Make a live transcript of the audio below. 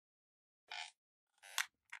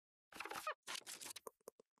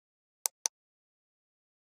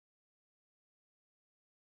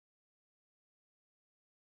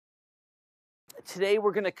Today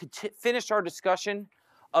we're going to finish our discussion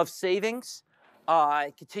of savings,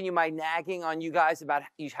 continue my nagging on you guys about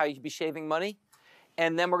how you should be saving money,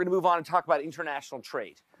 and then we're going to move on and talk about international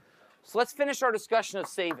trade. So let's finish our discussion of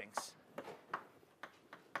savings.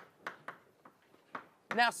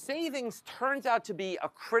 Now, savings turns out to be a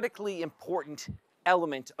critically important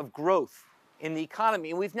element of growth in the economy,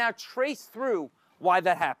 and we've now traced through why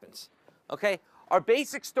that happens. Okay? Our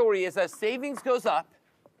basic story is as savings goes up,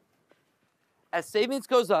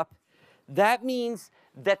 that means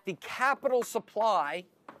that the capital supply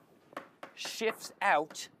shifts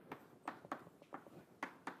out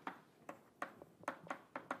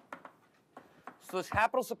so this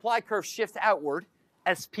capital supply curve shifts outward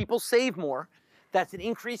as people save more. That's an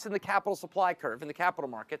increase in the capital supply curve in the capital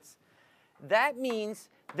markets. That means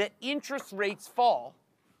that interest rates fall,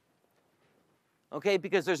 okay,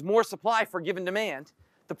 because there's more supply for a given demand.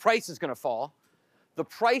 The price is going to fall. The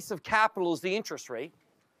price of capital is the interest rate.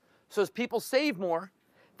 So as people save more,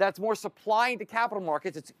 that's more supply into capital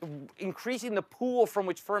markets. It's increasing the pool from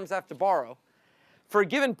which firms have to borrow. For a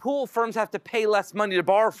given pool, firms have to pay less money to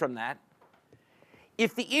borrow from that.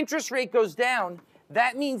 If the interest rate goes down,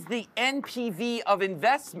 that means the NPV of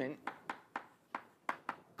investment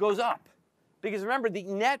goes up. Because remember, the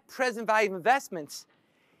net present value of investments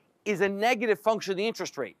is a negative function of the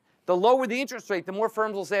interest rate. The lower the interest rate, the more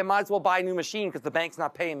firms will say, I might as well buy a new machine because the bank's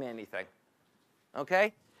not paying me anything.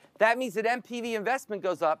 Okay? That means that NPV investment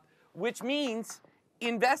goes up, which means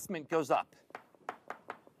investment goes up.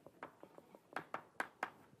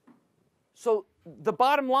 So the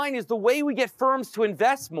bottom line is the way we get firms to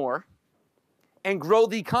invest more and grow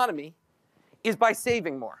the economy is by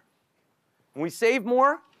saving more. When we save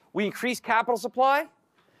more, we increase capital supply.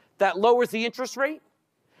 That lowers the interest rate.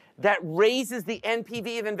 That raises the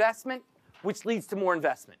NPV of investment, which leads to more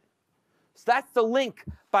investment. So that's the link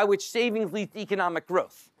by which savings leads to economic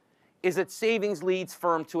growth, is that savings leads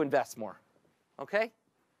firm to invest more. Okay?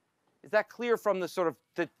 Is that clear from the sort of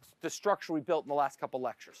the structure we built in the last couple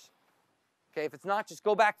lectures? Okay, if it's not, just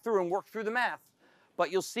go back through and work through the math.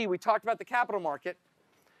 But you'll see we talked about the capital market.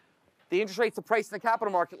 The interest rate's the price in the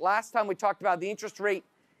capital market. Last time we talked about the interest rate,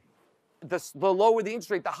 the lower the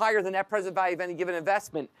interest rate, the higher the net present value of any given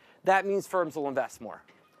investment. That means firms will invest more.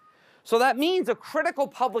 So that means a critical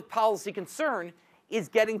public policy concern is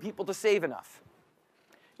getting people to save enough.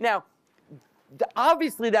 Now,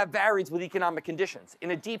 obviously that varies with economic conditions.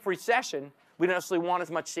 In a deep recession, we don't necessarily want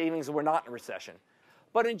as much savings as we're not in a recession.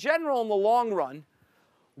 But in general, in the long run,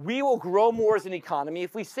 we will grow more as an economy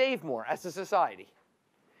if we save more as a society.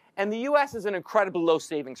 And the US is an incredibly low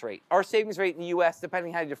savings rate. Our savings rate in the US,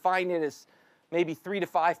 depending how you define it, is maybe 3 to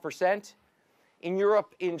 5%. In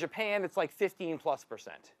Europe, in Japan, it's like 15+%.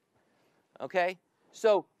 Okay?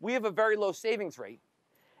 So we have a very low savings rate.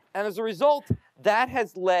 And as a result, that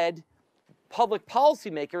has led public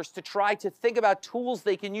policymakers to try to think about tools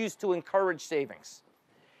they can use to encourage savings.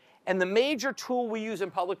 And the major tool we use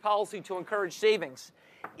in public policy to encourage savings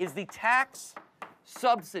is the tax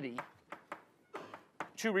subsidy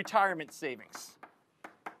to retirement savings.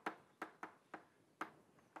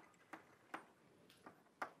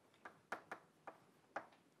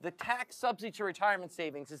 The tax subsidy to retirement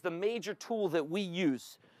savings is the major tool that we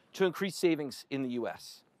use to increase savings in the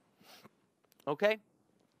US. Okay?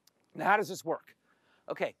 Now, how does this work?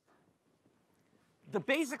 Okay. The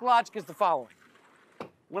basic logic is the following.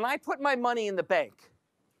 When I put my money in the bank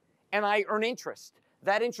and I earn interest,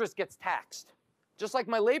 that interest gets taxed. Just like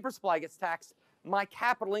my labor supply gets taxed, my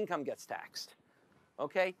capital income gets taxed.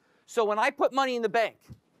 Okay? So when I put money in the bank,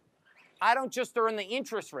 I don't just earn the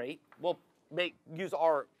interest rate. We'll use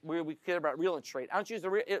R, we care about real interest rate. I don't use the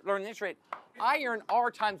earn the interest rate. I earn R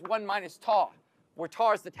times 1 minus TAW, where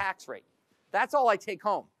TAW is the tax rate. That's all I take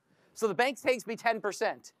home. So the bank pays me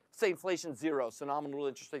 10%. Say inflation's 0, so nominal real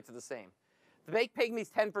interest rates are the same. The bank pays me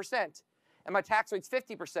 10%, and my tax rate's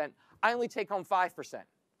 50%. I only take home 5%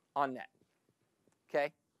 on net.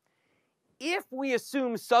 Okay? If we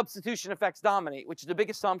assume substitution effects dominate, which is a big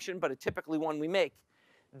assumption, but a typically one we make,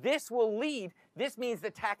 this means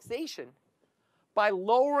that taxation, by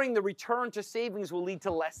lowering the return to savings, will lead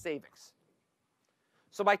to less savings.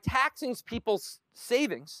 So by taxing people's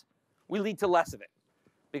savings, we lead to less of it,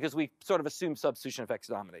 because we sort of assume substitution effects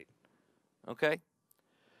dominate. Okay?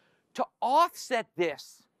 To offset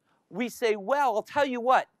this, we say, well, I'll tell you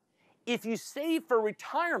what, if you save for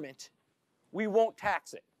retirement, we won't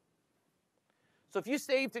tax it. So if you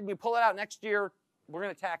saved it and you pull it out next year, we're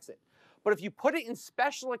going to tax it. But if you put it in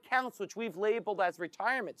special accounts, which we've labeled as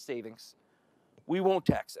retirement savings, we won't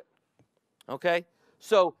tax it. Okay?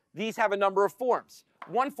 So these have a number of forms.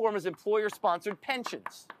 One form is employer-sponsored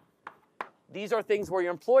pensions. These are things where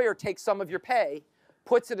your employer takes some of your pay,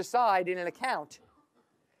 puts it aside in an account,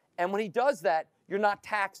 and when he does that, you're not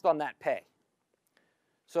taxed on that pay.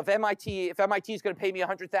 So if MIT is going to pay me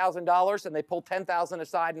 $100,000 and they pull $10,000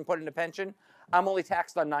 aside and put it in a pension, I'm only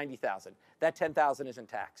taxed on $90,000. That $10,000 isn't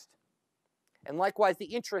taxed. And likewise, the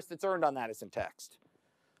interest that's earned on that isn't taxed.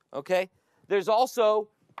 Okay? There's also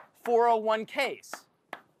 401ks.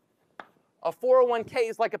 A 401k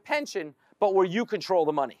is like a pension, but where you control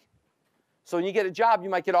the money. So when you get a job, you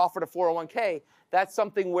might get offered a 401k. That's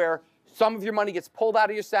something where some of your money gets pulled out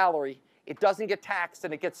of your salary, it doesn't get taxed,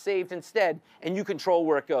 and it gets saved instead, and you control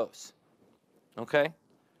where it goes. Okay?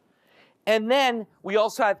 And then we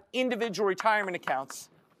also have individual retirement accounts,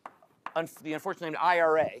 the unfortunate name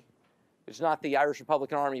IRA. It's not the Irish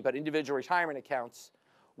Republican Army, but individual retirement accounts,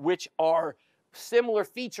 which are similar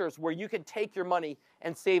features where you can take your money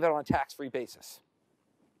and save it on a tax-free basis.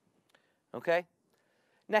 Okay?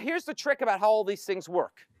 Now here's the trick about how all these things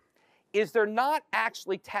work, is they're not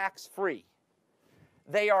actually tax-free.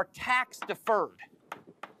 They are tax-deferred.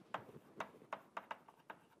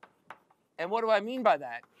 And what do I mean by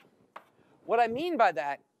that? What I mean by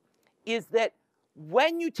that is that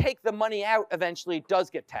when you take the money out, eventually it does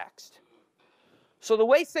get taxed. So the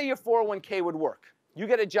way, say, your 401k would work, you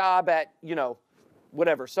get a job at,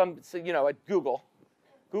 whatever, at Google.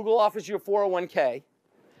 Google offers you a 401k.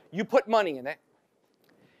 You put money in it.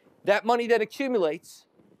 That money then accumulates.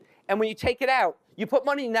 And when you take it out, you put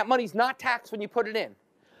money in, that money's not taxed when you put it in.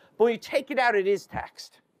 But when you take it out, it is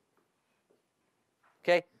taxed.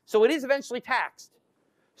 Okay? So it is eventually taxed.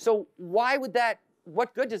 So why would that,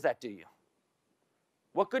 what good does that do you?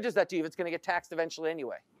 What good does that do you if it's going to get taxed eventually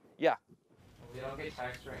anyway? Yeah? We don't get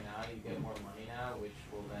taxed right now, you get more money now, which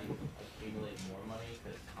will then accumulate more money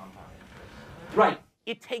because compound interest. Right.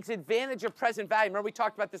 It takes advantage of present value. Remember we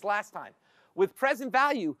talked about this last time. With present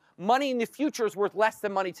value, money in the future is worth less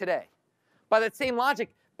than money today. By that same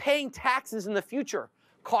logic, paying taxes in the future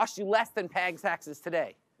costs you less than paying taxes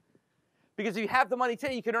today. Because if you have the money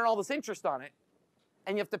today, you can earn all this interest on it,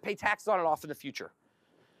 and you have to pay taxes on it off in the future.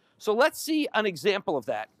 So let's see an example of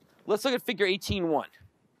that. Let's look at figure 18.1.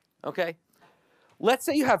 Okay? Let's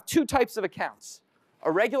say you have two types of accounts,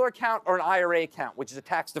 a regular account or an IRA account, which is a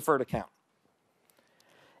tax-deferred account.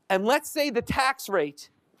 And let's say the tax rate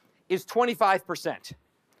is 25%,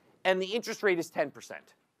 and the interest rate is 10%.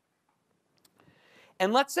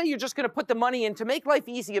 And let's say you're just going to put the money in. To make life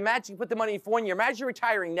easy, imagine you put the money in for 1 year. Imagine you're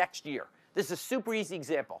retiring next year. This is a super easy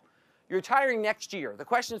example. You're retiring next year. The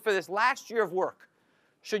question is, for this last year of work,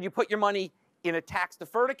 should you put your money in a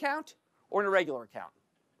tax-deferred account or in a regular account?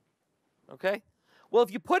 Okay? Well,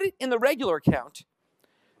 if you put it in the regular account,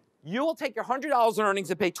 you will take your $100 in earnings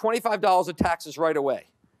and pay $25 of taxes right away.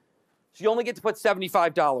 So you only get to put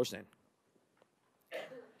 $75 in.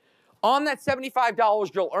 On that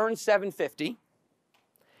 $75, you'll earn $750.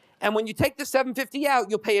 And when you take the $750 out,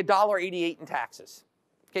 you'll pay $1.88 in taxes.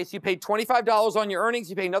 Okay, so you paid $25 on your earnings,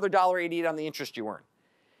 you pay another $1.88 on the interest you earn.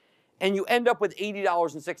 And you end up with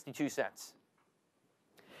 $80.62.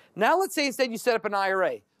 Now let's say instead you set up an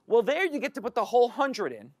IRA. Well, there you get to put the whole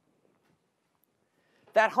 $100 in.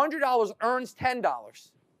 That $100 earns $10.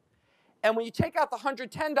 And when you take out the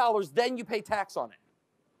 $110, then you pay tax on it.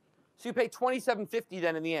 So you pay $27.50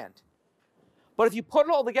 then in the end. But if you put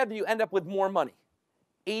it all together, you end up with more money,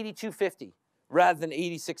 $82.50 rather than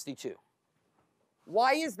 $80.62.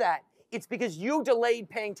 Why is that? It's because you delayed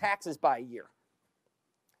paying taxes by a year.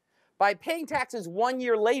 By paying taxes 1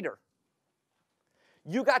 year later,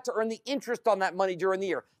 you got to earn the interest on that money during the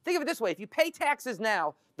year. Think of it this way. If you pay taxes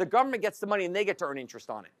now, the government gets the money and they get to earn interest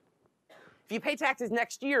on it. If you pay taxes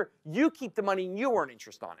next year, you keep the money and you earn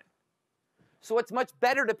interest on it. So it's much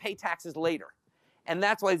better to pay taxes later. And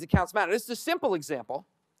that's why these accounts matter. This is a simple example,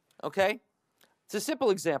 okay? It's a simple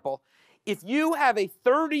example. If you have a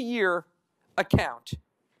 30-year account,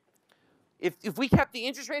 if we kept the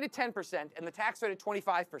interest rate at 10% and the tax rate at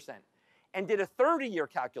 25% and did a 30-year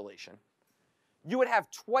calculation, you would have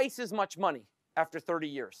twice as much money after 30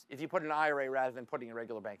 years if you put an IRA rather than putting a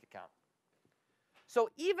regular bank account. So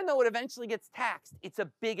even though it eventually gets taxed, it's a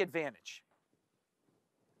big advantage.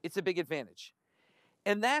 It's a big advantage.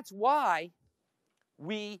 And that's why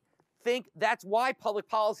that's why public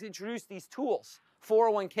policy introduced these tools,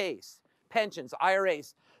 401ks, pensions,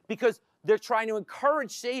 IRAs, because they're trying to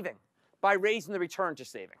encourage saving by raising the return to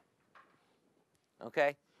saving.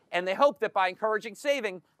 Okay? And they hope that by encouraging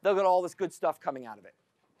saving, they'll get all this good stuff coming out of it.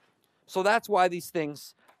 So that's why these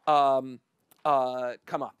things come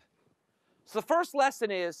up. So the first lesson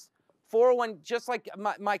is 401, just like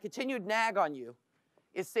my continued nag on you,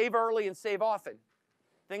 is save early and save often.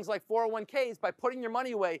 things like 401ks, by putting your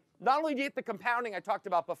money away, not only do you get the compounding I talked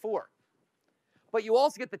about before, but you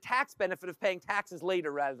also get the tax benefit of paying taxes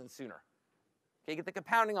later rather than sooner. Okay, you get the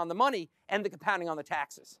compounding on the money and the compounding on the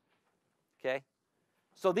taxes. Okay?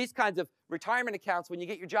 So these kinds of retirement accounts, when you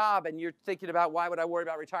get your job and you're thinking about why would I worry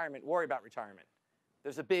about retirement, worry about retirement.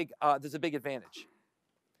 There's a big advantage.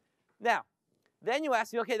 Now, then you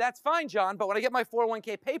ask me, okay, that's fine, John, but when I get my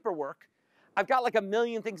 401k paperwork, I've got like a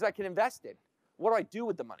million things I can invest in. What do I do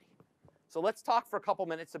with the money? So let's talk for a couple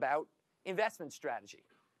minutes about investment strategy,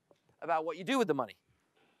 about what you do with the money.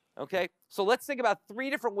 Okay? So let's think about 3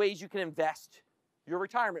 different ways you can invest your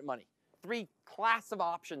retirement money. 3 class of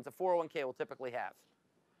options a 401k will typically have.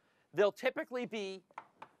 They'll typically be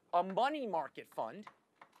a money market fund,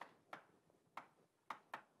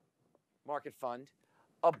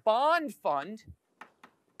 a bond fund,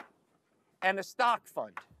 and a stock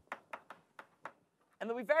fund. And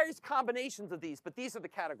there'll be various combinations of these, but these are the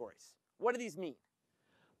categories. What do these mean?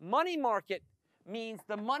 Money market means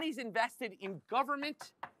the money's invested in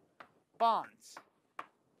government bonds.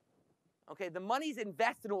 Okay, the money's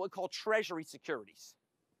invested in what we call treasury securities,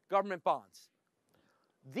 government bonds.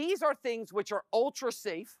 These are things which are ultra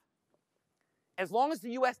safe as long as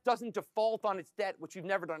the U.S. doesn't default on its debt, which we've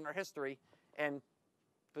never done in our history, and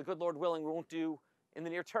the good Lord willing we won't do in the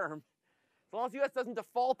near term. As long as the U.S. doesn't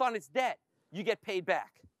default on its debt, you get paid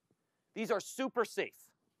back. These are super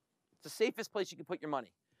safe. It's the safest place you can put your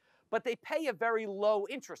money. But they pay a very low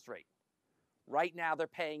interest rate. Right now they're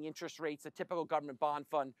paying interest rates, a typical government bond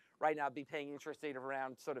fund right now would be paying interest rate of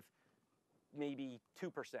around sort of maybe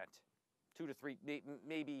 2%, 2 to 3,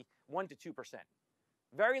 maybe 1 to 2%.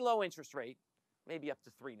 Very low interest rate, maybe up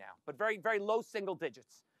to 3 now, but very, very low single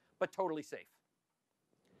digits, but totally safe.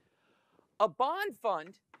 A bond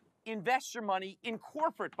fund invests your money in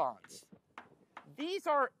corporate bonds. These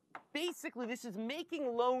are basically, this is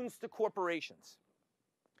making loans to corporations.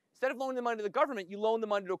 Instead of loaning the money to the government, you loan the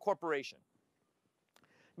money to a corporation.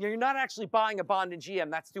 You know, you're not actually buying a bond in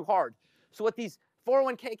GM. That's too hard. So what these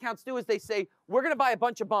 401k accounts do is they say, we're going to buy a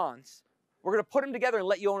bunch of bonds. We're going to put them together and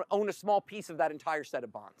let you own a small piece of that entire set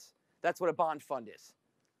of bonds. That's what a bond fund is.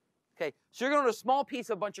 Okay, so you're going to own a small piece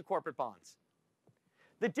of a bunch of corporate bonds.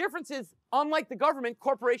 The difference is, unlike the government,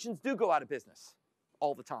 corporations do go out of business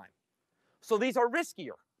all the time. So these are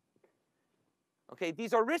riskier. Okay,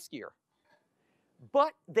 these are riskier.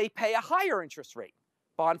 But they pay a higher interest rate.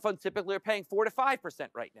 Bond funds typically are paying 4 to 5%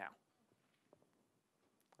 right now.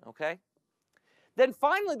 Okay? Then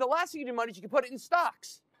finally, the last thing you do money is you can put it in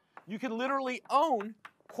stocks. You can literally own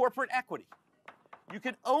corporate equity. You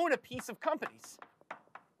can own a piece of companies.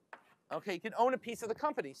 Okay, you can own a piece of the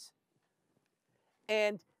companies.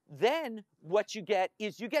 And then what you get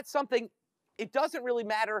is you get something, it doesn't really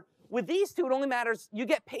matter. With these two, it only matters, you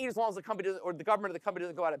get paid as long as the company doesn't, or the government or the company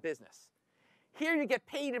doesn't go out of business. Here you get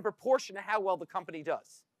paid in proportion to how well the company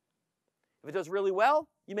does. If it does really well,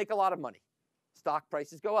 you make a lot of money. Stock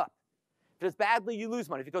prices go up. If it does badly, you lose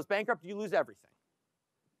money. If it goes bankrupt, you lose everything.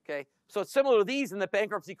 Okay? So it's similar to these in that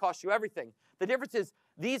bankruptcy costs you everything. The difference is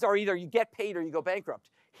these are either you get paid or you go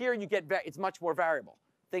bankrupt. Here you get, it's much more variable.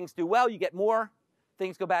 Things do well, you get more.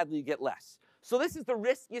 Things go badly, you get less. So this is the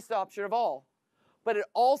riskiest option of all, but it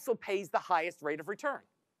also pays the highest rate of return.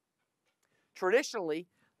 Traditionally,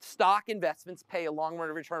 stock investments pay a long rate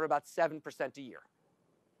of return of about 7% a year.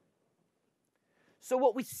 So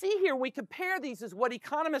what we see here when we compare these is what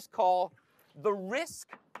economists call the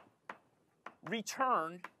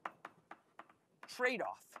risk-return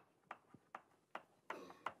trade-off.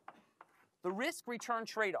 The risk-return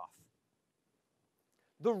trade-off.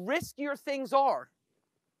 The riskier things are,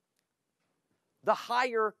 the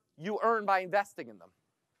higher you earn by investing in them.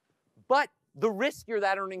 But the riskier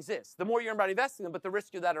that earnings is. The more you earn by investing in them, but the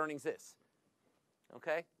riskier that earnings is.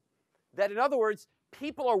 Okay? That in other words,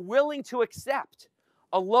 people are willing to accept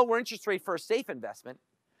a lower interest rate for a safe investment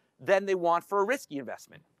than they want for a risky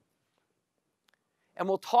investment. And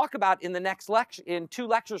we'll talk about in the next lecture, in 2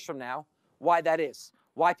 lectures from now, why that is.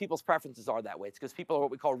 Why people's preferences are that way. It's because people are what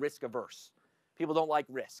we call risk averse. People don't like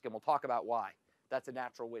risk, and we'll talk about why. That's a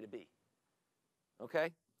natural way to be.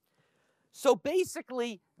 Okay? So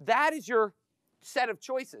basically, that is your set of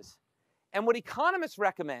choices. And what economists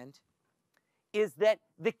recommend is that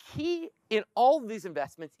the key in all of these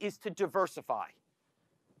investments is to diversify.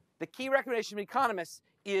 The key recommendation of economists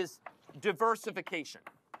is diversification.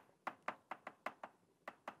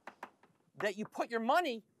 That you put your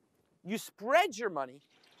money, you spread your money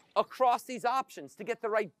across these options to get the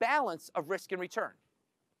right balance of risk and return.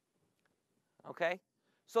 Okay?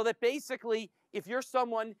 So that basically, if you're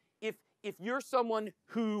someone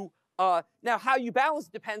who Now, how you balance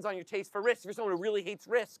depends on your taste for risk. If you're someone who really hates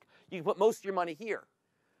risk, you can put most of your money here.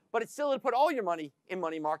 But it's silly to put all your money in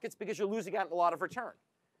money markets because you're losing out on a lot of return.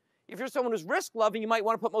 If you're someone who's risk-loving, you might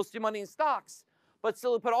want to put most of your money in stocks, but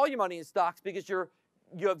still put all your money in stocks because you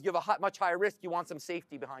have a much higher risk. You want some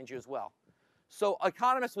safety behind you as well. So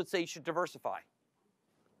economists would say you should diversify.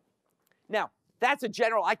 Now, that's a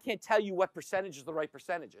general. I can't tell you what percentage is the right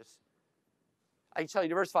percentages. I can tell you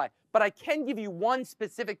diversify. But I can give you one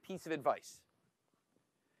specific piece of advice.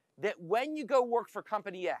 That when you go work for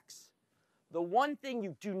company X, the one thing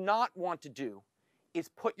you do not want to do is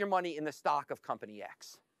put your money in the stock of company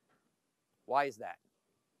X. Why is that?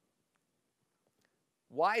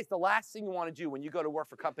 Why is the last thing you want to do when you go to work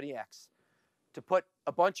for company X to put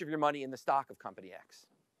a bunch of your money in the stock of company X?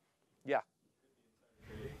 Yeah.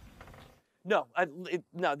 No,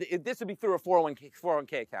 this would be through a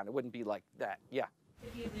 401k account. It wouldn't be like that. Yeah.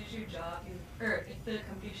 If you lose your job, or if the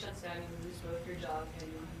company shuts down, you lose both your job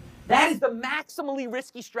and your money. That is the maximally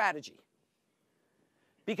risky strategy.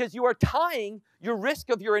 Because you are tying your risk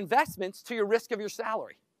of your investments to your risk of your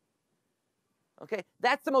salary. Okay?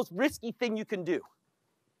 That's the most risky thing you can do.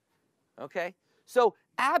 Okay? So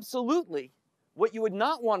absolutely, what you would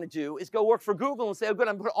not want to do is go work for Google and say, oh, good,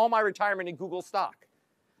 I'm going to put all my retirement in Google stock.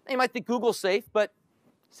 Now, you might think Google's safe, but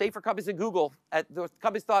safer companies than Google, the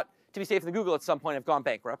companies thought to be safer than Google at some point have gone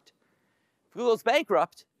bankrupt. If Google's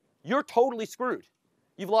bankrupt, you're totally screwed.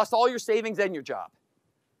 You've lost all your savings and your job.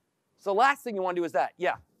 So the last thing you want to do is that.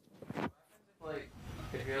 Yeah? Like,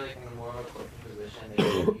 if you're like in a more of a corporate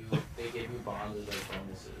position, they give you bonds as like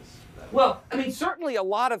bonuses. Well, I mean, certainly a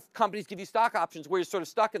lot of companies give you stock options where you're sort of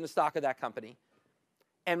stuck in the stock of that company.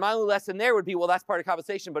 And my only lesson there would be, well, that's part of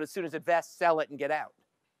compensation, but as soon as it vests, sell it and get out.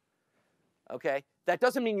 Okay? That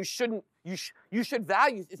doesn't mean you shouldn't, you should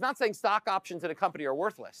value, it's not saying stock options in a company are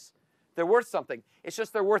worthless. They're worth something. It's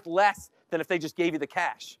just they're worth less than if they just gave you the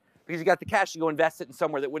cash. Because you got the cash, you go invest it in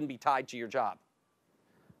somewhere that wouldn't be tied to your job.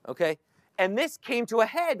 Okay? And this came to a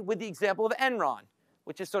head with the example of Enron,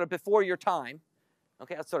 which is sort of before your time.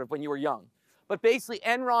 Okay, that's sort of when you were young. But basically,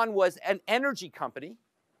 Enron was an energy company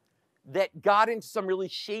that got into some really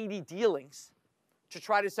shady dealings to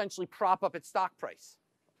try to essentially prop up its stock price.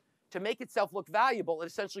 To make itself look valuable, it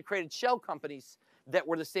essentially created shell companies that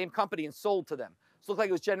were the same company and sold to them. So it looked like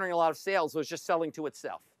it was generating a lot of sales, it was just selling to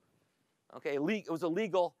itself. Okay, it was a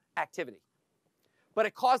legal activity. But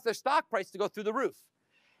it caused their stock price to go through the roof.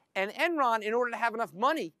 And Enron, in order to have enough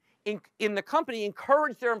money in the company,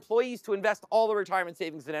 encouraged their employees to invest all their retirement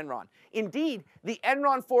savings in Enron. Indeed, the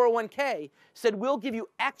Enron 401k said, we'll give you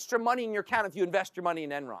extra money in your account if you invest your money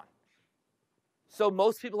in Enron. So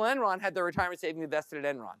most people in Enron had their retirement savings invested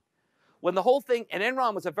in Enron. When the whole thing, and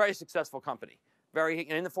Enron was a very successful company,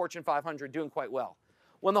 in the Fortune 500, doing quite well.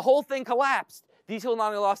 When the whole thing collapsed, these people not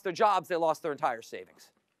only lost their jobs, they lost their entire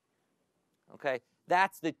savings. Okay?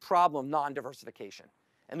 That's the problem of non-diversification.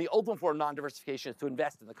 And the ultimate form of non-diversification is to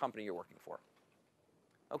invest in the company you're working for.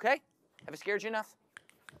 Okay? Have I scared you enough?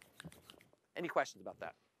 Any questions about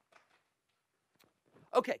that?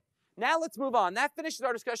 Okay, now let's move on. That finishes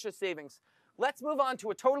our discussion of savings. Let's move on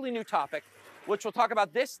to a totally new topic, which we'll talk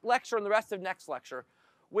about this lecture and the rest of next lecture,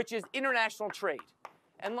 which is international trade.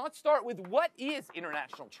 And let's start with what is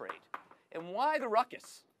international trade and why the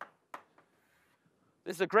ruckus?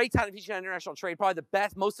 This is a great time to teach on international trade, probably the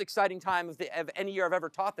best, most exciting time of any year I've ever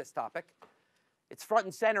taught this topic. It's front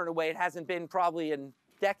and center in a way it hasn't been probably in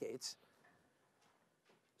decades.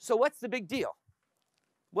 So what's the big deal?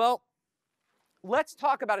 Well, let's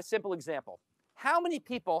talk about a simple example. How many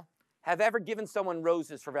people have ever given someone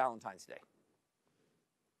roses for Valentine's Day?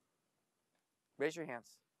 Raise your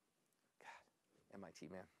hands. God, MIT,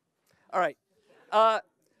 man. All right.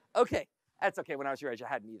 Okay. That's okay. When I was your age, I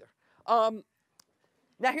hadn't either.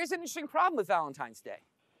 Now, here's an interesting problem with Valentine's Day.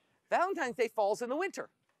 Valentine's Day falls in the winter.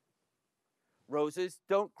 Roses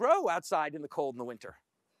don't grow outside in the cold in the winter.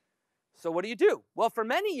 So what do? Well, for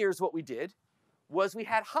many years, what we did was we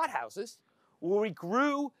had hothouses where we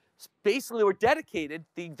grew, basically were dedicated,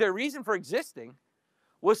 their reason for existing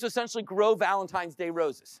was to essentially grow Valentine's Day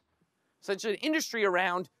roses. Essentially an industry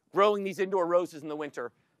around growing these indoor roses in the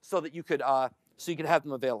winter so that you could have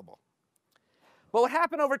them available. But what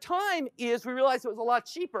happened over time is we realized it was a lot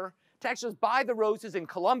cheaper to actually just buy the roses in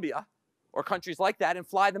Colombia or countries like that and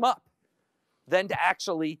fly them up than to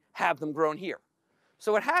actually have them grown here.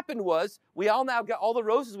 So what happened was we all now get all the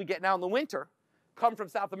roses we get now in the winter come from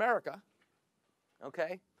South America,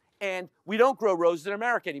 okay? And we don't grow roses in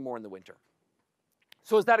America anymore in the winter.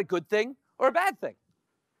 So is that a good thing or a bad thing?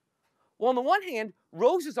 Well, on the one hand,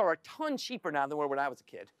 roses are a ton cheaper now than they were when I was a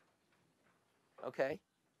kid, okay?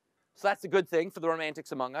 So that's a good thing for the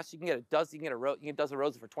romantics among us. You can get a dozen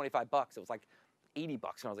roses for 25 bucks. It was like 80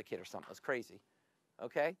 bucks when I was a kid or something. It was crazy.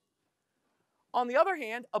 Okay? On the other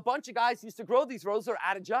hand, a bunch of guys who used to grow these roses are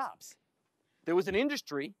out of jobs. There was an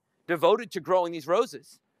industry devoted to growing these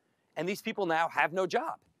roses, and these people now have no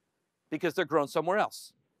job because they're grown somewhere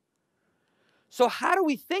else. So how do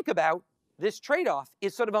we think about this trade-off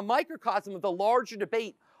is sort of a microcosm of the larger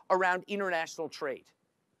debate around international trade.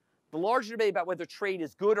 The larger debate about whether trade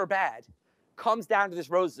is good or bad comes down to this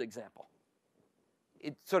roses example.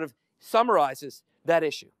 It sort of summarizes that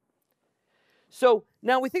issue. So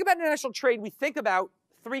now when we think about international trade, we think about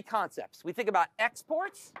three concepts. We think about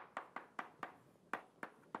exports,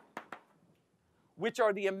 which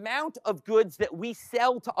are the amount of goods that we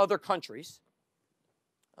sell to other countries,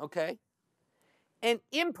 okay? And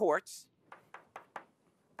imports,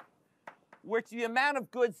 which are the amount of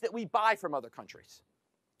goods that we buy from other countries.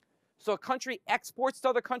 So a country exports to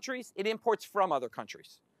other countries, it imports from other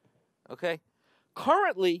countries, okay?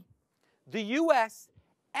 Currently, the US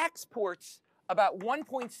exports about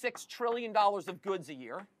 $1.6 trillion of goods a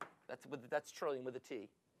year. That's trillion with a T.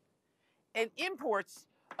 And imports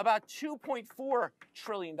about $2.4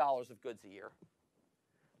 trillion of goods a year,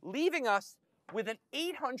 leaving us with an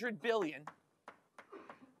 $800 billion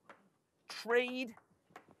trade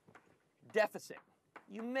deficit.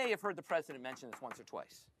 You may have heard the president mention this once or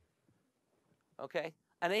twice. Okay?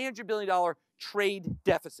 An $800 billion trade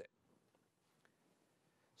deficit.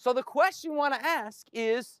 So the question we want to ask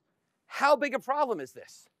is, how big a problem is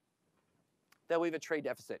this that we have a trade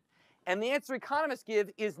deficit? And the answer economists give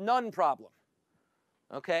is none problem.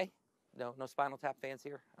 Okay? No Spinal Tap fans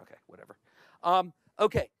here? Okay, whatever.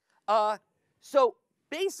 So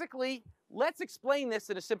basically, let's explain this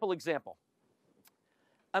in a simple example.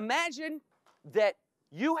 Imagine that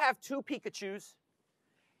you have 2 Pikachus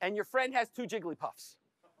and your friend has 2 Jigglypuffs.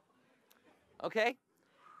 Okay?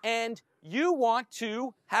 And you want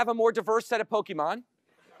to have a more diverse set of Pokemon.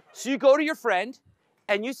 So you go to your friend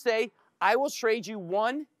and you say, I will trade you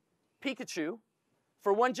 1 Pikachu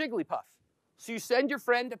for 1 Jigglypuff. So you send your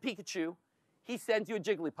friend a Pikachu, he sends you a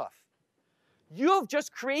Jigglypuff. You have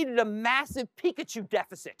just created a massive Pikachu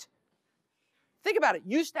deficit. Think about it.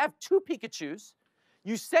 You used to have 2 Pikachus.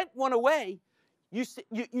 You sent one away. You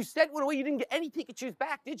sent one away. You didn't get any Pikachus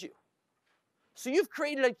back, did you? So you've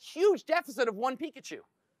created a huge deficit of 1 Pikachu.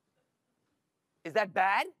 Is that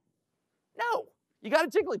bad? No. You got a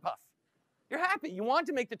Jigglypuff. You're happy. You wanted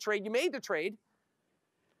to make the trade. You made the trade.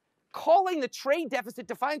 Calling the trade deficit,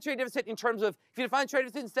 define trade deficit in terms of, if you define trade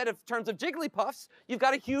deficit instead of terms of Jigglypuffs, you've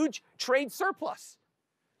got a huge trade surplus.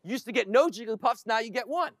 You used to get no Jigglypuffs, now you get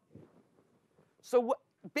 1. So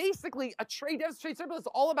basically, a trade deficit, trade surplus is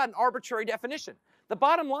all about an arbitrary definition. The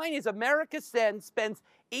bottom line is America spends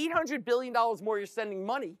 $800 billion more you're sending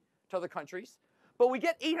money to other countries, but we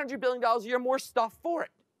get $800 billion a year more stuff for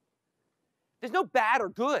it. There's no bad or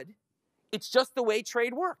good. It's just the way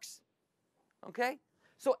trade works. Okay?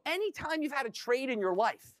 So anytime you've had a trade in your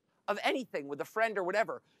life of anything with a friend or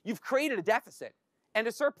whatever, you've created a deficit and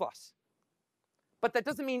a surplus. But that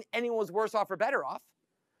doesn't mean anyone's worse off or better off.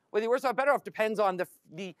 Whether you're worse off or better off depends on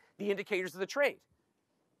the indicators of the trade.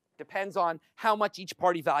 Depends on how much each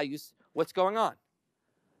party values what's going on.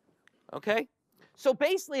 Okay? So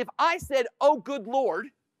basically, if I said, oh, good Lord,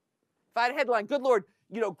 if I had a headline, good Lord,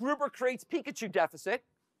 Gruber creates Pikachu deficit,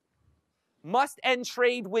 must end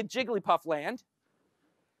trade with Jigglypuff land,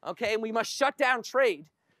 okay, and we must shut down trade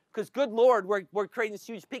because, good Lord, we're creating this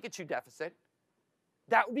huge Pikachu deficit,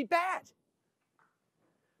 that would be bad.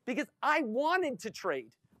 Because I wanted to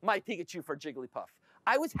trade my Pikachu for Jigglypuff.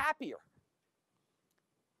 I was happier.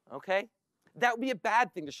 Okay? That would be a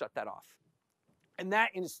bad thing to shut that off. And that,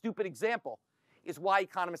 in a stupid example, is why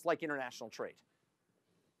economists like international trade.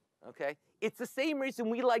 Okay? It's the same reason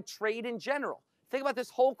we like trade in general. Think about this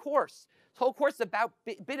whole course. This whole course is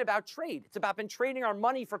been about trade. It's about trading our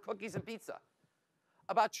money for cookies and pizza.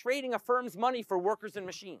 About trading a firm's money for workers and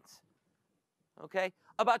machines. Okay?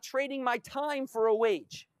 About trading my time for a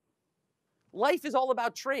wage. Life is all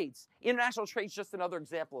about trades. International trade is just another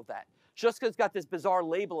example of that. Just because it's got this bizarre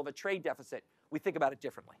label of a trade deficit, we think about it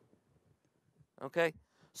differently. Okay?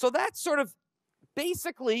 So that's sort of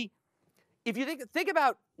basically, if you think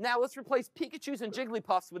about, now let's replace Pikachus and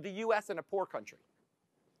Jigglypuffs with the US and a poor country.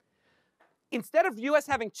 Instead of the US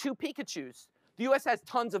having 2 Pikachus, the US has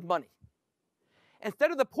tons of money.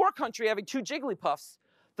 Instead of the poor country having 2 Jigglypuffs,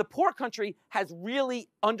 the poor country has really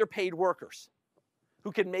underpaid workers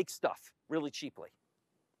who can make stuff really cheaply.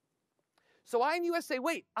 So I in the US say,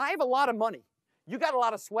 wait, I have a lot of money. You got a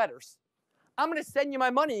lot of sweaters. I'm going to send you my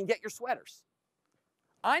money and get your sweaters.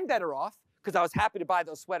 I'm better off because I was happy to buy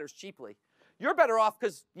those sweaters cheaply. You're better off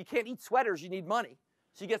because you can't eat sweaters, you need money.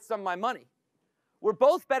 So you get some of my money. We're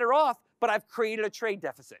both better off, but I've created a trade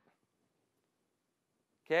deficit.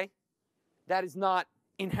 Okay? That is not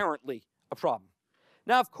inherently a problem.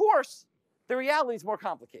 Now, of course, the reality is more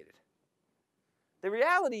complicated. The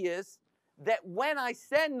reality is that when I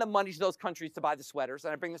send the money to those countries to buy the sweaters,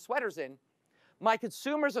 and I bring the sweaters in, my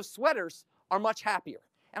consumers of sweaters are much happier.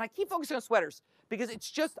 And I keep focusing on sweaters because it's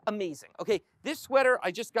just amazing. Okay, this sweater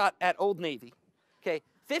I just got at Old Navy. Okay,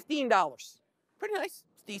 $15. Pretty nice.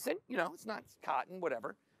 It's decent. You know, it's not cotton,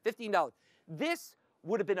 whatever. $15. This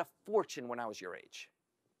would have been a fortune when I was your age.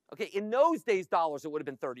 Okay, in those days, dollars, it would have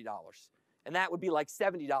been $30. And that would be like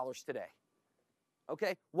 $70 today.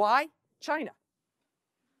 Okay, why? China.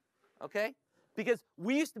 Okay, because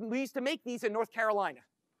we used to make these in North Carolina.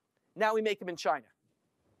 Now we make them in China.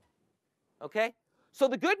 Okay, so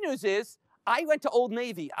the good news is I went to Old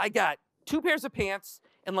Navy. I got 2 pairs of pants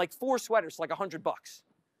and like 4 sweaters, like $100.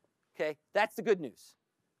 Okay, that's the good news.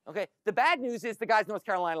 Okay, the bad news is the guys in North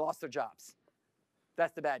Carolina lost their jobs.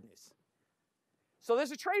 That's the bad news. So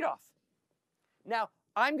there's a trade-off. Now,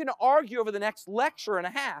 I'm going to argue over the next lecture and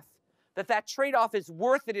a half that that trade-off is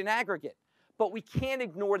worth it in aggregate. But we can't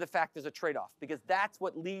ignore the fact there's a trade-off because that's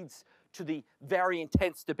what leads to the very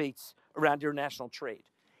intense debates around international trade,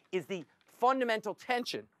 is the fundamental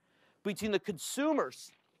tension between the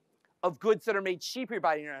consumers of goods that are made cheaper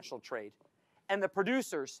by international trade and the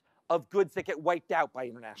producers of goods that get wiped out by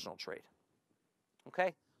international trade.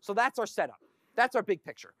 Okay? So that's our setup. That's our big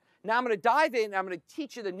picture. Now I'm going to dive in and I'm going to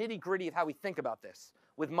teach you the nitty-gritty of how we think about this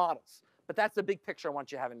with models. But that's the big picture I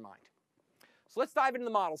want you to have in mind. So let's dive into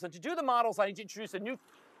the models. And to do the models, I need to introduce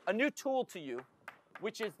a new tool to you,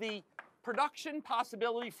 which is the Production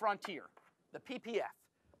Possibility Frontier, the PPF,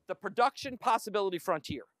 the Production Possibility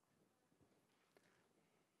Frontier.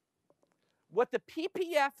 What the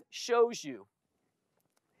PPF shows you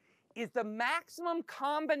is the maximum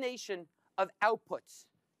combination of outputs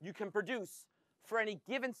you can produce for any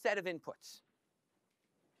given set of inputs.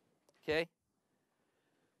 Okay?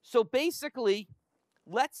 So basically,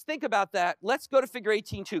 let's think about that. Let's go to figure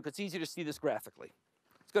 18.2 because it's easier to see this graphically.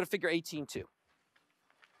 Let's go to figure 18.2.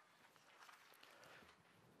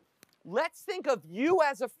 Let's think of you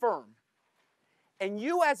as a firm, and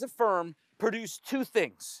you as a firm produce 2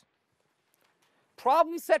 things.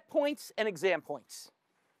 Problem set points and exam points.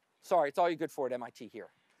 Sorry, it's all you're good for at MIT here.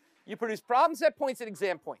 You produce problem set points and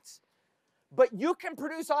exam points. But you can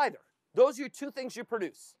produce either. Those are your 2 things you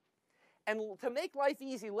produce. And to make life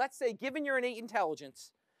easy, let's say, given your innate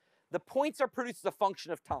intelligence, the points are produced as a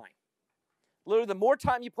function of time. Literally, the more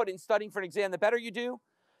time you put in studying for an exam, the better you do.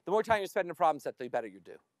 The more time you spend in a problem set, the better you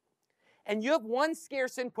do. And you have one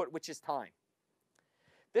scarce input, which is time.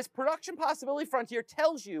 This production possibility frontier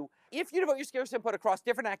tells you, if you devote your scarce input across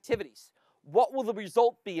different activities, what will the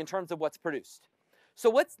result be in terms of what's produced? So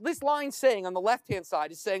what's this line saying on the left-hand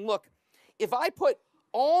side is saying, look, if I put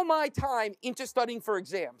all my time into studying for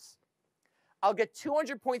exams, I'll get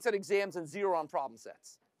 200 points on exams and 0 on problem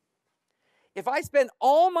sets. If I spend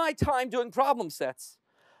all my time doing problem sets,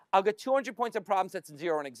 I'll get 200 points on problem sets and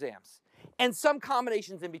 0 on exams, and some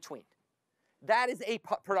combinations in between. That is a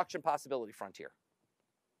production possibility frontier.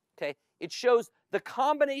 Okay? It shows the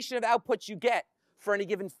combination of outputs you get for any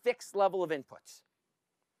given fixed level of inputs.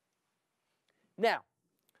 Now,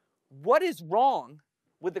 what is wrong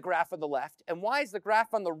with the graph on the left, and why is the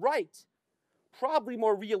graph on the right probably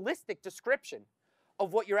more realistic description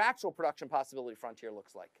of what your actual production possibility frontier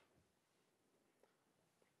looks like?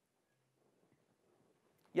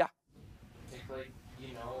 Yeah? It's like,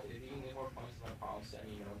 you know, if you can get more points on the problem set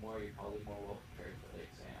and you know more, you're probably more well prepared for the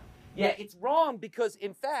exam. Yeah, it's wrong because,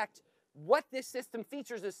 in fact, what this system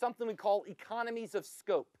features is something we call economies of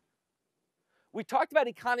scope. We talked about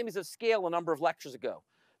economies of scale a number of lectures ago.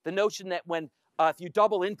 The notion that when, if you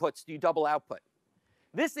double inputs, do you double output?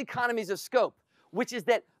 This economies of scope, which is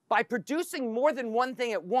that by producing more than one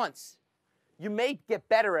thing at once, you may get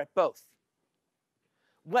better at both.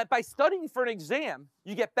 By studying for an exam,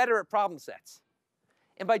 you get better at problem sets.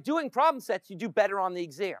 And by doing problem sets, you do better on the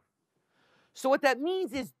exam. So what that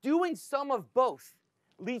means is doing some of both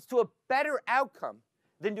leads to a better outcome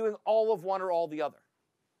than doing all of one or all the other.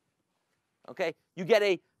 Okay? You get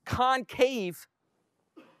a concave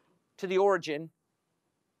to the origin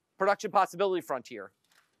production possibility frontier.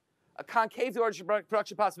 A concave to the origin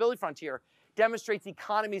production possibility frontier demonstrates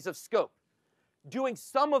economies of scope. Doing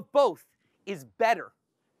some of both is better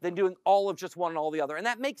than doing all of just one and all the other. And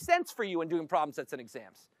that makes sense for you when doing problem sets and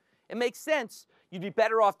exams. It makes sense. You'd be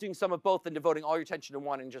better off doing some of both than devoting all your attention to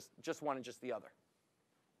one and just one and just the other.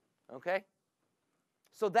 Okay?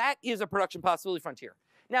 So that is a production possibility frontier.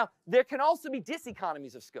 Now, there can also be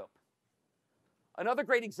diseconomies of scope. Another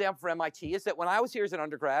great example for MIT is that when I was here as an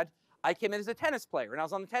undergrad, I came in as a tennis player, and I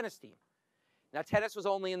was on the tennis team. Now, tennis was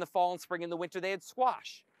only in the fall and spring. In the winter, they had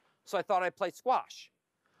squash. So I thought I'd play squash.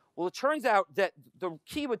 Well, it turns out that the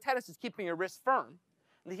key with tennis is keeping your wrist firm,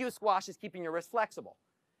 and the key with squash is keeping your wrist flexible.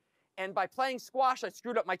 And by playing squash, I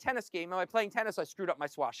screwed up my tennis game, and by playing tennis, I screwed up my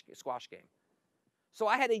squash game. So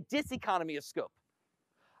I had a diseconomy of scope.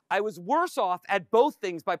 I was worse off at both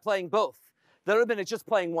things by playing both than I would have been at just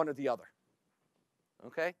playing one or the other.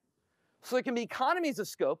 Okay? So there can be economies of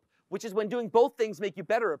scope, which is when doing both things make you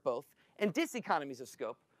better at both, and diseconomies of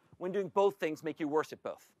scope, when doing both things make you worse at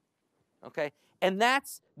both. Okay? And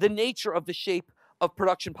that's the nature of the shape of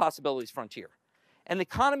production possibilities frontier. And the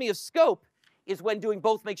economy of scope is when doing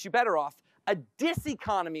both makes you better off. A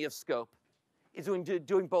diseconomy of scope is when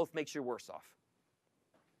doing both makes you worse off.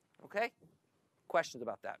 Okay? Questions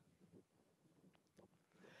about that?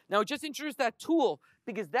 Now, just introduce that tool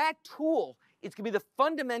because that tool is going to be the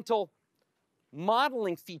fundamental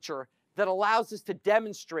modeling feature that allows us to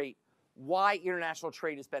demonstrate why international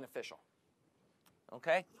trade is beneficial.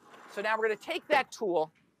 Okay? So now we're going to take that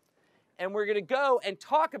tool and we're going to go and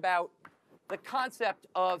talk about the concept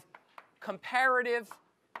of comparative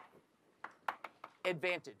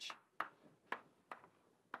advantage,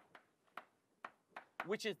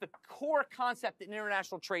 which is the core concept in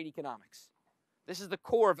international trade economics. This is the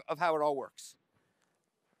core of how it all works.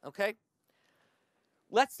 Okay?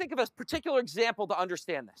 Let's think of a particular example to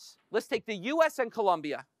understand this. Let's take the US and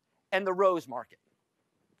Colombia and the rose market.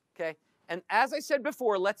 Okay? And as I said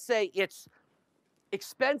before, let's say it's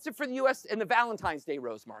expensive for the US in the Valentine's Day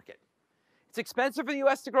rose market. It's expensive for the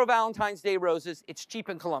US to grow Valentine's Day roses. It's cheap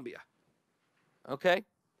in Colombia. Okay?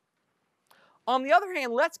 On the other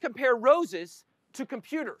hand, let's compare roses to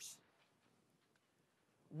computers.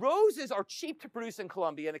 Roses are cheap to produce in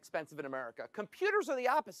Colombia and expensive in America. Computers are the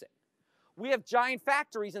opposite. We have giant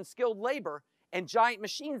factories and skilled labor and giant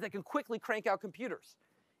machines that can quickly crank out computers.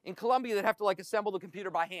 In Colombia, they'd have to assemble the computer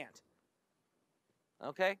by hand.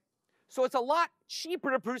 Okay? So it's a lot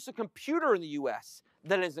cheaper to produce a computer in the US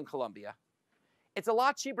than it is in Colombia. It's a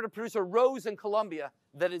lot cheaper to produce a rose in Colombia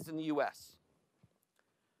than it is in the US.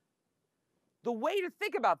 The way to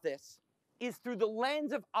think about this is through the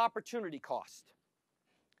lens of opportunity cost.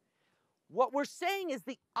 What we're saying is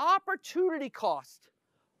the opportunity cost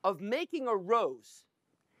of making a rose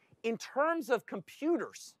in terms of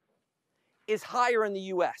computers is higher in the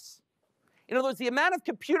US. In other words, the amount of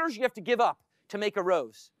computers you have to give up to make a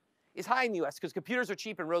rose is high in the US because computers are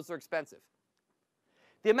cheap and roses are expensive.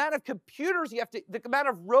 The amount of the amount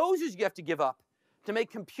of roses you have to give up to make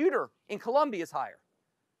computer in Colombia is higher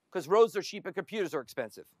because roses are cheap and computers are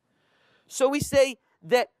expensive. So we say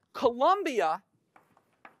that Colombia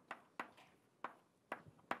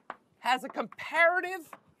has a comparative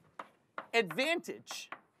advantage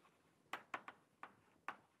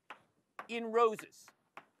in roses.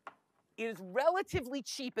 It is relatively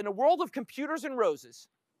cheap in a world of computers and roses.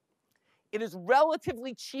 It is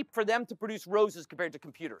relatively cheap for them to produce roses compared to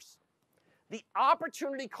computers. The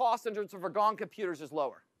opportunity cost in terms of foregone computers is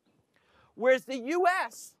lower. Whereas the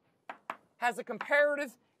US has a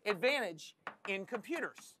comparative advantage in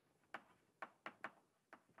computers.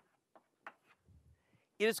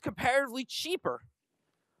 It is comparatively cheaper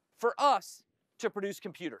for us to produce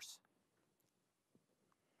computers.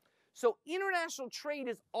 So international trade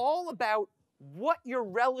is all about what you're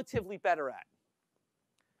relatively better at.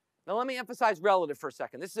 Now let me emphasize relative for a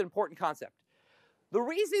second. This is an important concept. The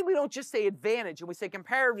reason we don't just say advantage and we say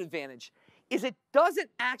comparative advantage is it doesn't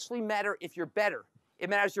actually matter if you're better. It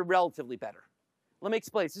matters you're relatively better. Let me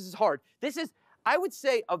explain. This is hard. This is, I would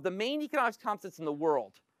say, of the main economics concepts in the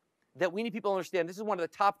world that we need people to understand, this is one of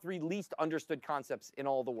the top 3 least understood concepts in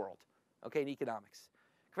all the world, okay, in economics.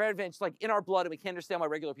 Comparative advantage is like in our blood and we can't understand why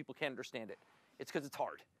regular people can't understand it. It's because it's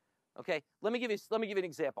hard, okay? Let me give you an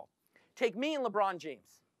example. Take me and LeBron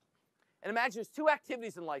James. And imagine there's 2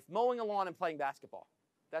 activities in life, mowing a lawn and playing basketball.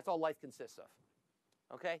 That's all life consists of,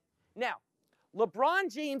 okay? Now,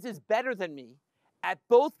 LeBron James is better than me at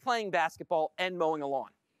both playing basketball and mowing a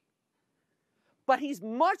lawn. But he's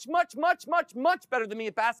much, much, much, much, much better than me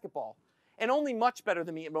at basketball and only much better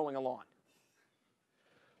than me at mowing a lawn.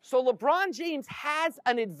 So LeBron James has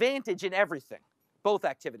an advantage in everything, both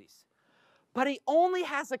activities. But he only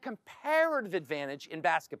has a comparative advantage in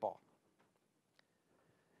basketball.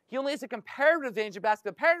 He only has a comparative advantage in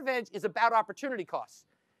basketball. Comparative advantage is about opportunity costs.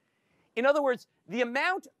 In other words,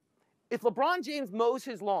 if LeBron James mows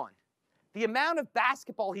his lawn, the amount of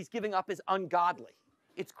basketball he's giving up is ungodly.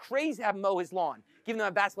 It's crazy to have him mow his lawn, given the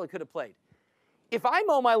amount of basketball he could have played. If I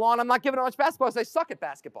mow my lawn, I'm not giving up much basketball because I suck at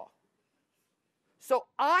basketball. So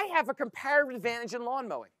I have a comparative advantage in lawn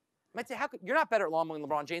mowing. You might say, you're not better at lawn mowing than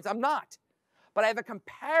LeBron James. I'm not. But I have a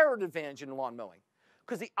comparative advantage in lawn mowing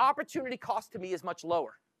because the opportunity cost to me is much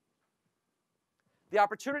lower. The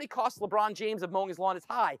opportunity cost LeBron James of mowing his lawn is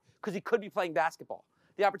high because he could be playing basketball.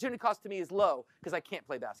 The opportunity cost to me is low because I can't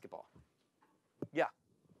play basketball. Yeah?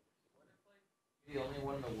 What if, like, the only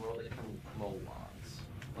one in the world that can mow lawns?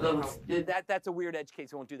 That's a weird edge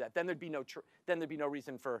case. We won't do that. Then there'd be no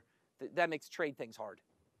reason for that. Makes trade things hard.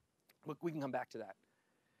 Look, we can come back to that.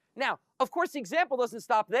 Now, of course, the example doesn't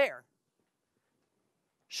stop there.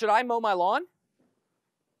 Should I mow my lawn?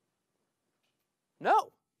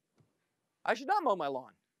 No. I should not mow my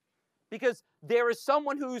lawn because there is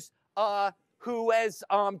someone who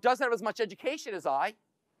doesn't have as much education as I,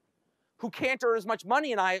 who can't earn as much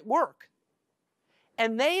money and I at work.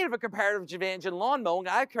 And they have a comparative advantage in lawn mowing,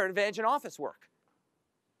 I have a comparative advantage in office work.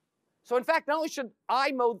 So in fact, not only do I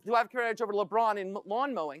have a comparative advantage over LeBron in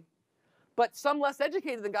lawn mowing, but some less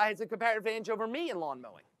educated than guy has a comparative advantage over me in lawn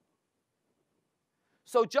mowing.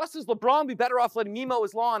 So just as LeBron would be better off letting me mow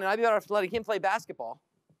his lawn and I'd be better off letting him play basketball,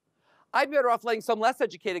 I'd be better off letting some less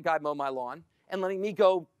educated guy mow my lawn and letting me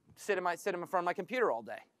go sit in front of my computer all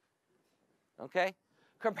day. Okay?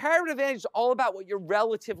 Comparative advantage is all about what you're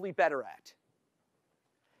relatively better at.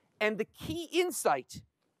 And the key insight,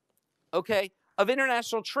 okay, of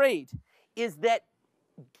international trade is that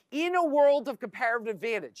in a world of comparative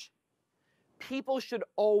advantage, people should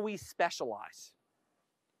always specialize.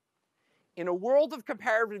 In a world of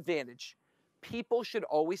comparative advantage, people should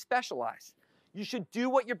always specialize. You should do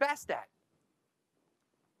what you're best at.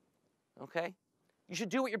 Okay? You should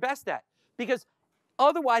do what you're best at. Because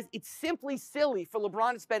otherwise, it's simply silly for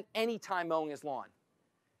LeBron to spend any time mowing his lawn.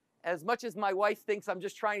 As much as my wife thinks I'm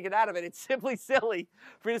just trying to get out of it, it's simply silly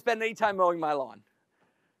for me to spend any time mowing my lawn.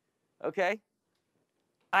 Okay?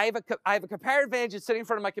 I have a comparative advantage of sitting in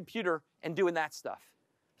front of my computer and doing that stuff.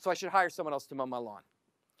 So I should hire someone else to mow my lawn.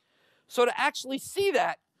 So to actually see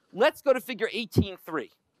that, let's go to figure 18.3.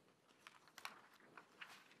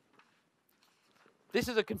 This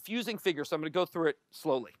is a confusing figure, so I'm going to go through it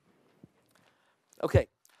slowly. Okay.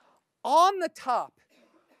 On the top,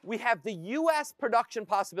 we have the U.S. production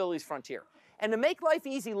possibilities frontier. And to make life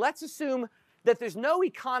easy, let's assume that there's no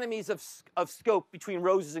economies of scope between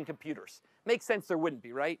roses and computers. Makes sense there wouldn't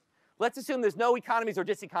be, right? Let's assume there's no economies or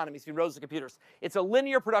diseconomies between roses and computers. It's a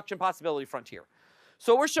linear production possibility frontier.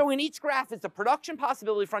 So we're showing each graph is the production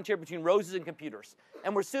possibility frontier between roses and computers.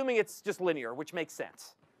 And we're assuming it's just linear, which makes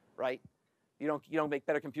sense, right? You don't make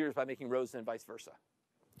better computers by making roses and vice versa.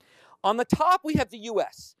 On the top, we have the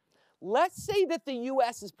U.S. Let's say that the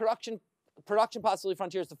U.S.'s production possibility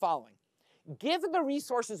frontier is the following. Given the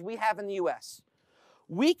resources we have in the U.S.,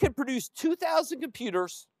 we could produce 2,000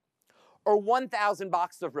 computers or 1,000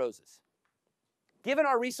 boxes of roses. Given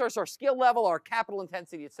our resource, our skill level, our capital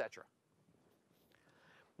intensity, etc.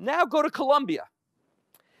 Now go to Colombia.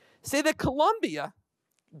 Say that Colombia,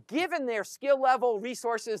 given their skill level,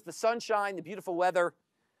 resources, the sunshine, the beautiful weather.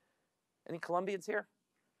 Any Colombians here?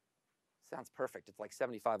 Sounds perfect. It's like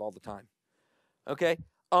 75 all the time. Okay?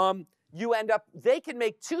 They can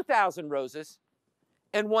make 2,000 roses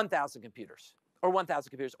and 1,000 computers,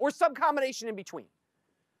 or some combination in between.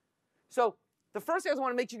 So the first thing I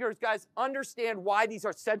want to make you guys understand why these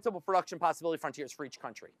are sensible production possibility frontiers for each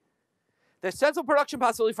country. They're sensible production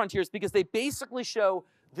possibility frontiers because they basically show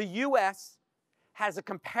the U.S. has a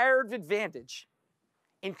comparative advantage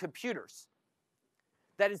in computers.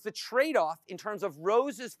 That is, the trade-off in terms of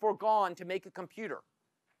roses foregone to make a computer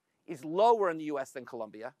is lower in the U.S. than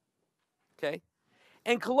Colombia. Okay?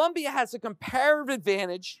 And Colombia has a comparative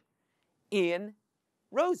advantage in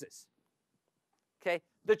roses. Okay?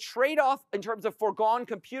 The trade-off in terms of foregone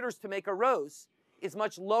computers to make a rose is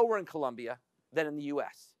much lower in Colombia than in the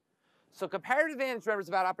U.S. So comparative advantage, remember, is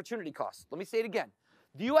about opportunity cost. Let me say it again.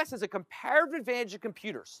 The U.S. has a comparative advantage of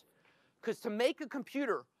computers because to make a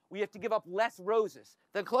computer, we have to give up less roses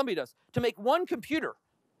than Colombia does. To make one computer,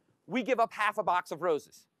 we give up half a box of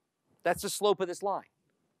roses. That's the slope of this line.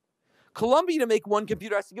 Colombia, to make one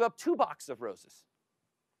computer, has to give up 2 boxes of roses.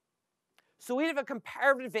 So we have a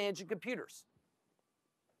comparative advantage in computers.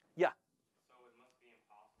 Yeah? So it must be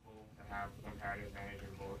impossible to have a comparative advantage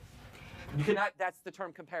in both. You cannot, that's the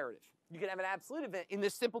term comparative. You can have an absolute advantage in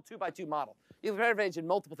this simple 2x2 model. You have a comparative advantage in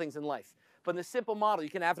multiple things in life. But in the simple model, you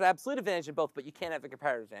can have an absolute advantage in both, but you can't have a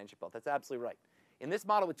comparative advantage in both. That's absolutely right. In this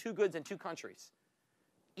model with 2 goods and 2 countries,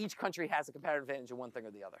 each country has a comparative advantage in one thing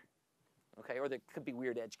or the other. Okay? Or there could be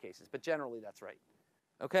weird edge cases, but generally that's right.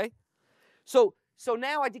 Okay? So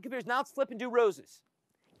now I did computers. Now let's flip and do roses.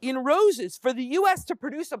 in roses, for the US to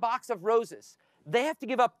produce a box of roses, they have to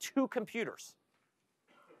give up 2 computers.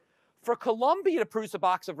 For Colombia to produce a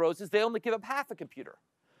box of roses, they only give up half a computer.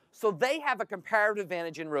 So they have a comparative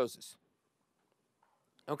advantage in roses.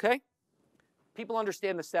 Okay? People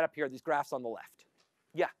understand the setup here, these graphs on the left.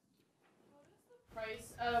 Yeah? What is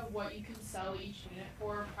the price of what you can sell each unit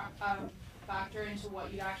for factor into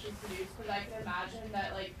what you actually produce? Because I can imagine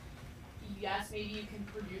that, like, yes, maybe you can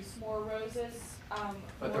produce more roses,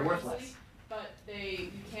 but they're worth less. But you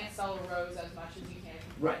can't sell a rose as much as you can.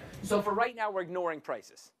 Right. So for right now, we're ignoring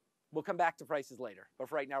prices. We'll come back to prices later, but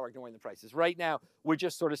for right now, we're ignoring the prices. Right now, we're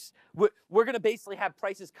just sort of, we're going to basically have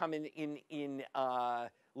prices come in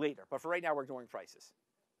later, but for right now, we're ignoring prices,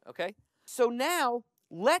 okay? So now,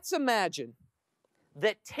 let's imagine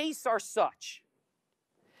that tastes are such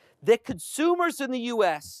that consumers in the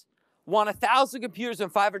US want 1,000 computers and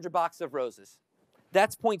 500 boxes of roses.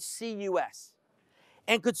 That's point CUS.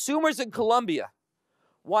 And consumers in Colombia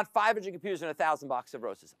want 500 computers and 1,000 boxes of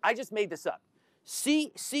roses. I just made this up.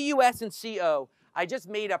 CUS and CO, I just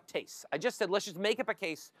made up tastes. I just said, let's just make up a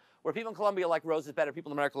case where people in Colombia like roses better,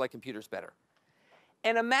 people in America like computers better.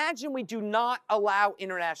 And imagine we do not allow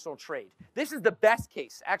international trade. This is the best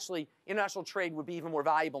case. Actually, international trade would be even more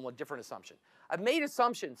valuable with a different assumption. I've made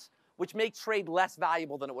assumptions which make trade less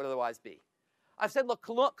valuable than it would otherwise be. I've said, look,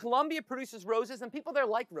 Colombia produces roses and people there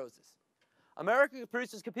like roses. America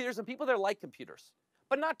produces computers and people there like computers,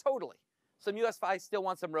 but not totally. Some US guys still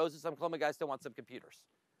want some roses, some Colombia guys still want some computers.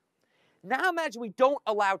 Now imagine we don't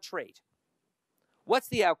allow trade. What's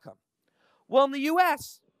the outcome? Well, in the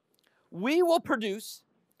US, we will produce,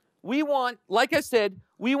 like I said,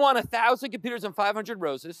 we want 1,000 computers and 500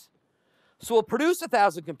 roses. So we'll produce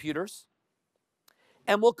 1,000 computers,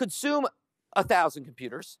 and we'll consume 1,000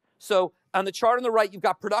 computers. So on the chart on the right, you've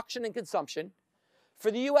got production and consumption. For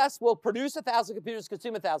the US, we'll produce 1,000 computers,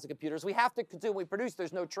 consume 1,000 computers. We have to consume what we produce.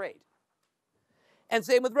 There's no trade. And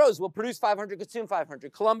same with roses. We'll produce 500, consume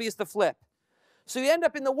 500. Colombia's the flip. So you end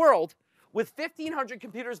up in the world with 1,500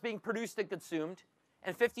 computers being produced and consumed,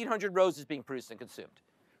 and 1,500 roses being produced and consumed.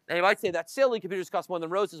 Now you might say that's silly, computers cost more than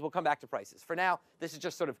roses. We'll come back to prices. For now, this is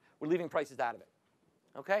just sort of, we're leaving prices out of it.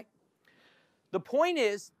 Okay? The point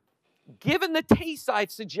is, given the tastes I've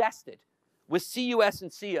suggested with CUS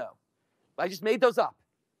and CO, I just made those up.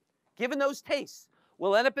 Given those tastes,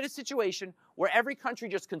 we'll end up in a situation where every country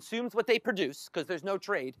just consumes what they produce because there's no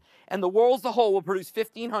trade, and the world as a whole will produce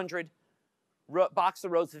 1,500 boxes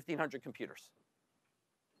of roses, 1,500 computers.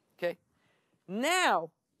 Okay?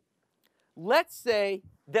 Now, let's say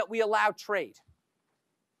that we allow trade.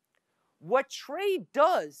 What trade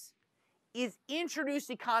does is introduce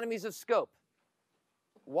economies of scope.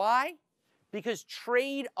 Why? Because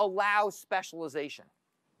trade allows specialization.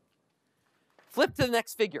 Flip to the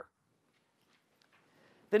next figure.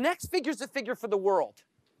 The next figure is a figure for the world.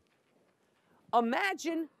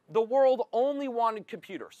 Imagine the world only wanted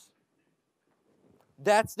computers.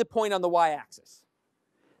 That's the point on the y-axis.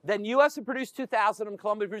 Then US would produce 2,000 and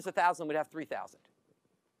Colombia would produce 1,000, we'd have 3,000.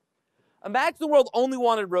 Imagine the world only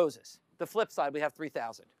wanted roses. The flip side, we have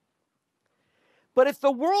 3,000. But if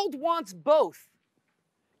the world wants both,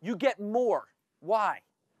 you get more. Why?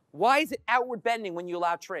 Why is it outward bending when you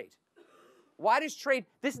allow trade? Why does trade,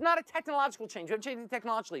 this is not a technological change. We haven't changed anything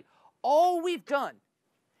technologically. All we've done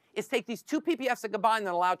is take these two PPFs and combine them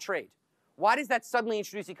and allow trade. Why does that suddenly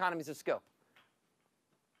introduce economies of scope?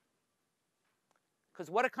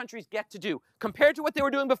 Because what do countries get to do? Compared to what they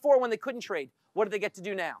were doing before when they couldn't trade, what do they get to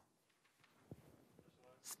do now?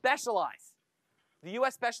 Specialize. The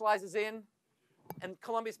US specializes in, and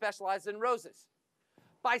Colombia specializes in roses.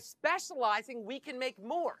 By specializing, we can make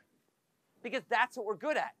more, because that's what we're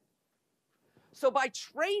good at. So by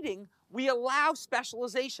trading, we allow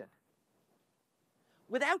specialization.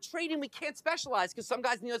 Without trading, we can't specialize, because some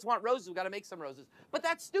guys in the US want roses. We've got to make some roses. But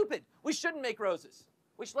that's stupid. We shouldn't make roses.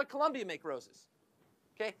 We should let Colombia make roses.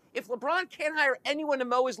 Okay? If LeBron can't hire anyone to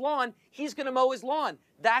mow his lawn, he's going to mow his lawn.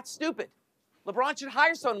 That's stupid. LeBron should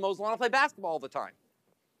hire someone to mow his lawn and play basketball all the time.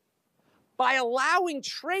 By allowing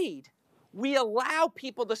trade, we allow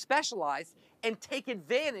people to specialize and take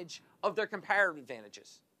advantage of their comparative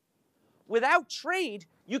advantages. Without trade,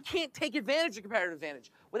 you can't take advantage of comparative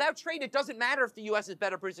advantage. Without trade, it doesn't matter if the US is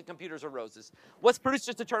better producing computers or roses. What's produced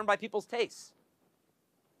is determined by people's tastes.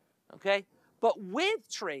 Okay? But with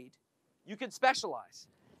trade, you can specialize.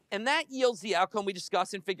 And that yields the outcome we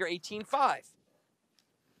discussed in figure 18.5.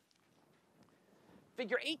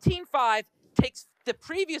 Figure 18.5 takes the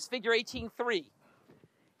previous figure 18.3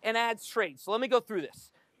 and adds trade. So let me go through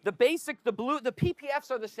this. The basic, the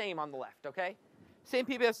PPFs are the same on the left, okay? Same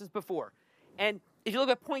PPFs as before. And if you look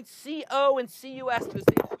at point CO and CUS,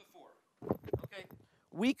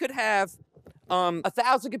 we could have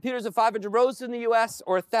 1,000 computers and 500 rows in the US,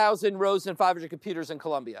 or 1,000 rows and 500 computers in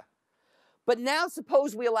Colombia. But now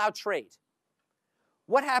suppose we allow trade.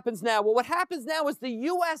 What happens now? Well, what happens now is the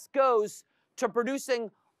US goes to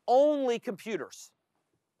producing only computers.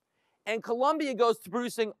 And Colombia goes to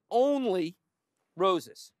producing only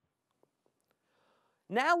roses.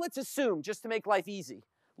 Now let's assume, just to make life easy,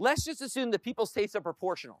 let's just assume that people's tastes are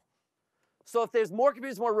proportional. So if there's more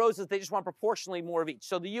computers, more roses, they just want proportionally more of each.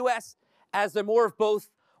 So the US, as they're more of both,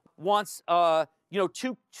 wants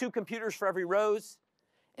two computers for every rose,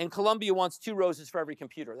 and Colombia wants 2 roses for every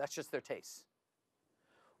computer. That's just their tastes.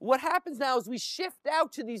 What happens now is we shift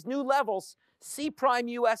out to these new levels, C prime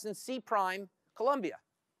US and C prime Colombia.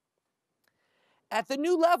 At the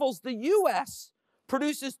new levels, the US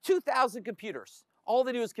produces 2,000 computers. All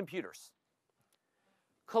they do is computers.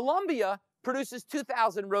 Colombia produces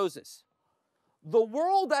 2,000 roses. The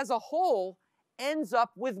world as a whole ends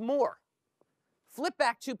up with more. Flip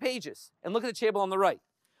back 2 pages and look at the table on the right.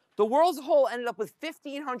 The world as a whole ended up with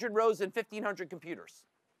 1,500 roses and 1,500 computers.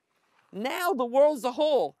 Now the world as a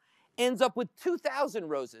whole ends up with 2,000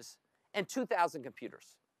 roses and 2,000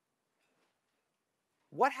 computers.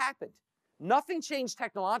 What happened? Nothing changed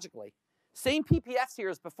technologically. Same PPFs here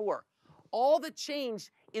as before. All that changed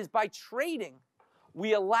is by trading,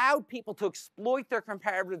 we allowed people to exploit their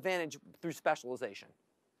comparative advantage through specialization.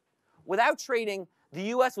 Without trading, the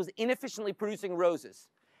US was inefficiently producing roses,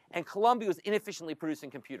 and Colombia was inefficiently producing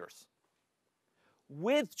computers.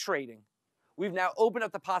 With trading, we've now opened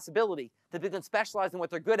up the possibility that they can specialize in what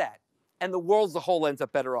they're good at, and the world as a whole ends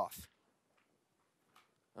up better off.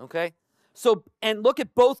 Okay? So, and look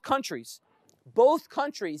at both countries. Both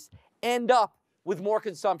countries end up with more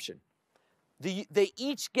consumption. They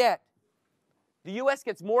each get, the US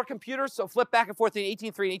gets more computers, so flip back and forth in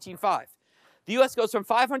 1803 and 1805. The US goes from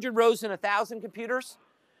 500 rows and 1,000 computers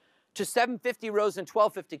to 750 rows and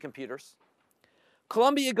 1,250 computers.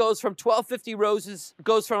 Colombia goes from 1,250 roses,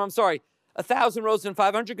 goes from, 1,000 rows and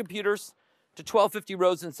 500 computers to 1,250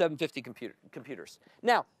 rows and 750 computers.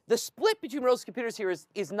 Now, the split between rows and computers here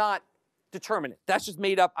is not determinate. That's just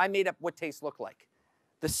made up. I made up what tastes look like.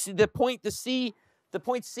 The point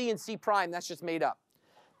C and C prime, that's just made up.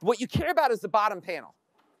 What you care about is the bottom panel.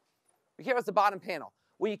 You care about the bottom panel.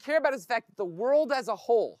 What you care about is the fact that the world as a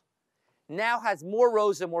whole now has more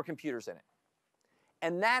rows and more computers in it.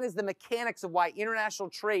 And that is the mechanics of why international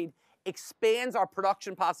trade expands our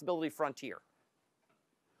production possibility frontier.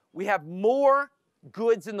 We have more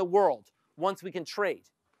goods in the world once we can trade.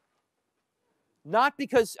 Not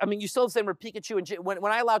because, you still have the same with Pikachu and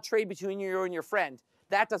when I allow trade between you and your friend,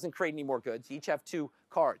 that doesn't create any more goods. You each have 2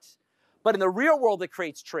 cards. But in the real world, it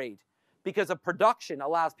creates trade because of production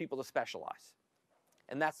allows people to specialize.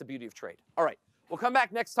 And that's the beauty of trade. All right, we'll come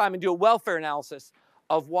back next time and do a welfare analysis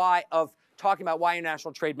of talking about why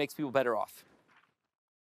international trade makes people better off.